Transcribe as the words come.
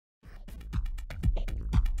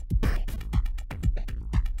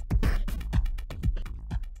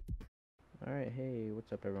Alright, hey,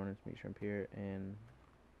 what's up everyone, it's me Shrimp here, and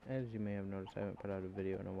as you may have noticed, I haven't put out a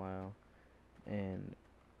video in a while, and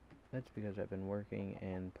that's because I've been working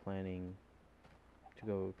and planning to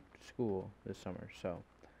go to school this summer. So,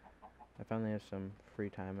 I finally have some free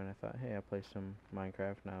time, and I thought, hey, I'll play some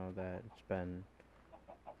Minecraft now that it's been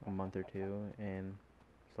a month or two, and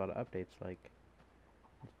there's a lot of updates, like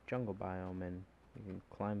jungle biome, and you can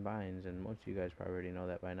climb vines, and most of you guys probably already know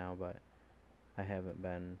that by now, but I haven't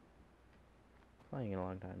been playing in a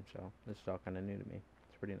long time, so this is all kind of new to me.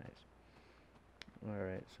 It's pretty nice.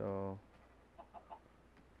 Alright, so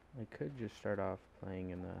I could just start off playing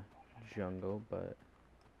in the jungle, but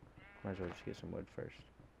might as well just get some wood first.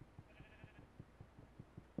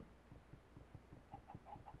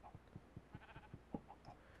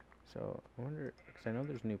 So I wonder, because I know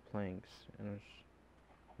there's new planks, and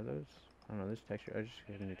are those, I don't know, this texture, I just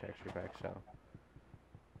get a new texture pack, so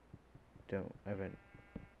I haven't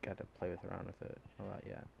got to play around with it a lot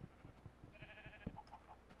yet.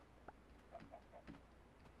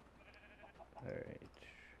 Alright,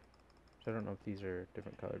 so I don't know if these are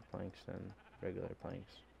different colored planks than regular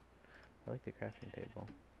planks. I like the crafting table.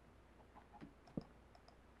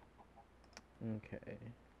 Okay,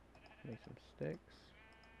 make some sticks.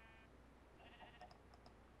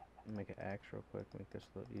 Make an axe real quick, make this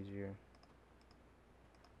a little easier.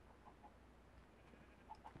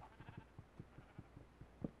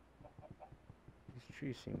 These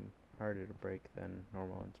trees seem harder to break than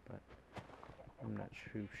normal ones, but I'm not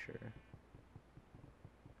too sure.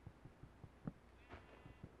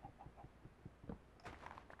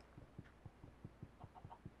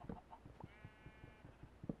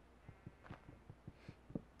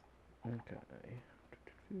 Okay.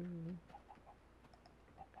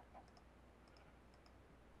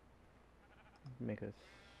 Make a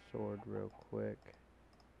sword real quick.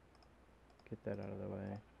 Get that out of the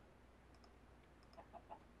way.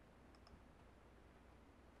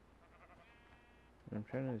 I'm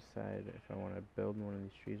trying to decide if I want to build one of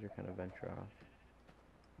these trees or kind of venture off.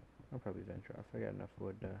 I'll probably venture off. I got enough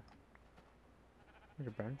wood to... There's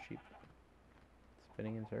a brown sheep.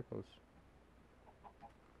 Spinning in circles.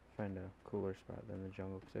 Find a cooler spot than the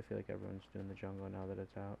jungle, because I feel like everyone's doing the jungle now that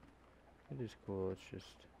it's out. It is cool, it's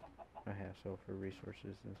just a hassle for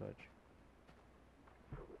resources and such.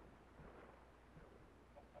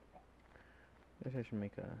 I guess I should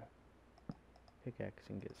make a pickaxe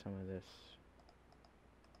and get some of this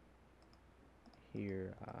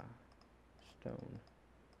here stone.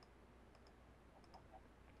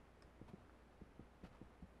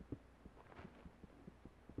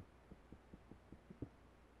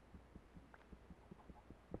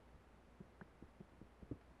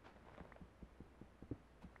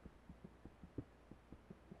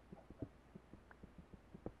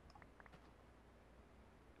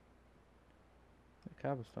 The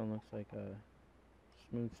cobblestone looks like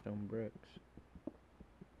smooth stone bricks.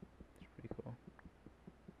 It's pretty cool.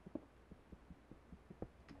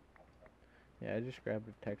 Yeah, I just grabbed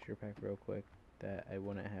a texture pack real quick that I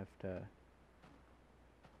wouldn't have to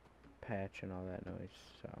patch and all that noise,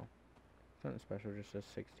 so it's nothing special, just a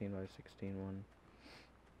 16 by 16 one.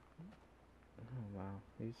 Oh wow,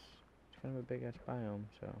 it's kind of a big ass biome,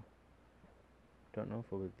 so don't know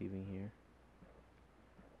if we'll be leaving here.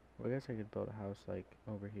 Well, I guess I could build a house like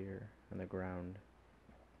over here on the ground.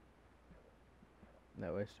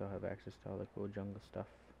 That way I still have access to all the cool jungle stuff.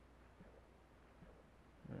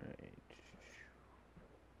 Alright.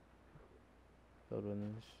 Build one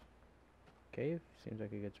in this cave. Seems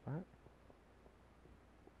like a good spot.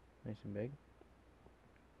 Nice and big.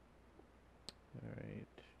 Alright.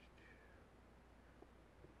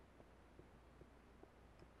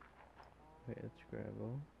 Okay, let's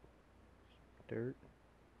gravel. Dirt.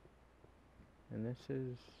 And this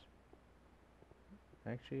is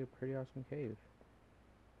actually a pretty awesome cave.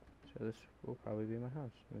 So this will probably be my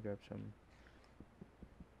house. Let me grab some.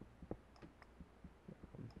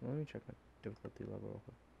 Let me check my difficulty level real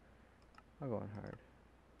quick. I'll go on hard.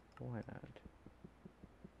 Why not?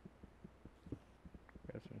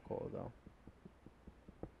 Grab some coal though.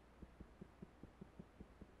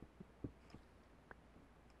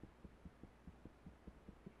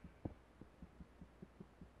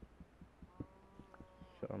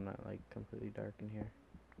 So I'm not like completely dark in here.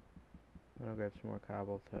 And I'll grab some more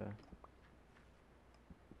cobble to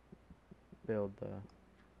build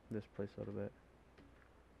this place a little bit.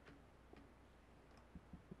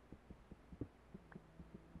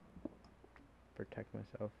 Protect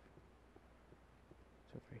myself.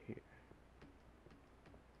 It's over here.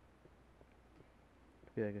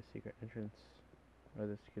 Could be like a secret entrance, or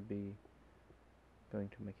this could be going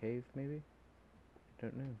to my cave, maybe? I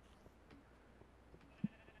don't know.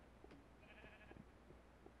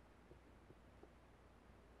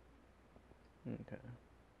 Okay.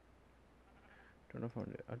 Don't know if I'm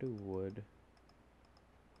gonna do. I'll do wood.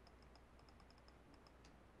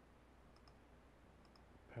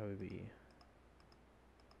 Probably be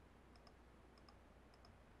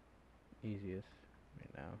easiest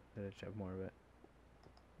right now that I just have more of it.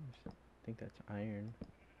 I think that's iron.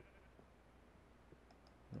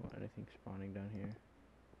 I don't want anything spawning down here.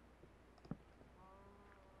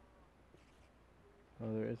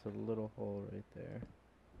 Oh, there is a little hole right there.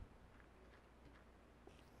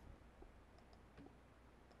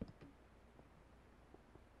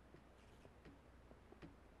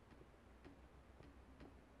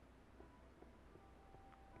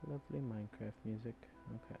 Lovely Minecraft music.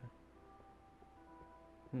 Okay.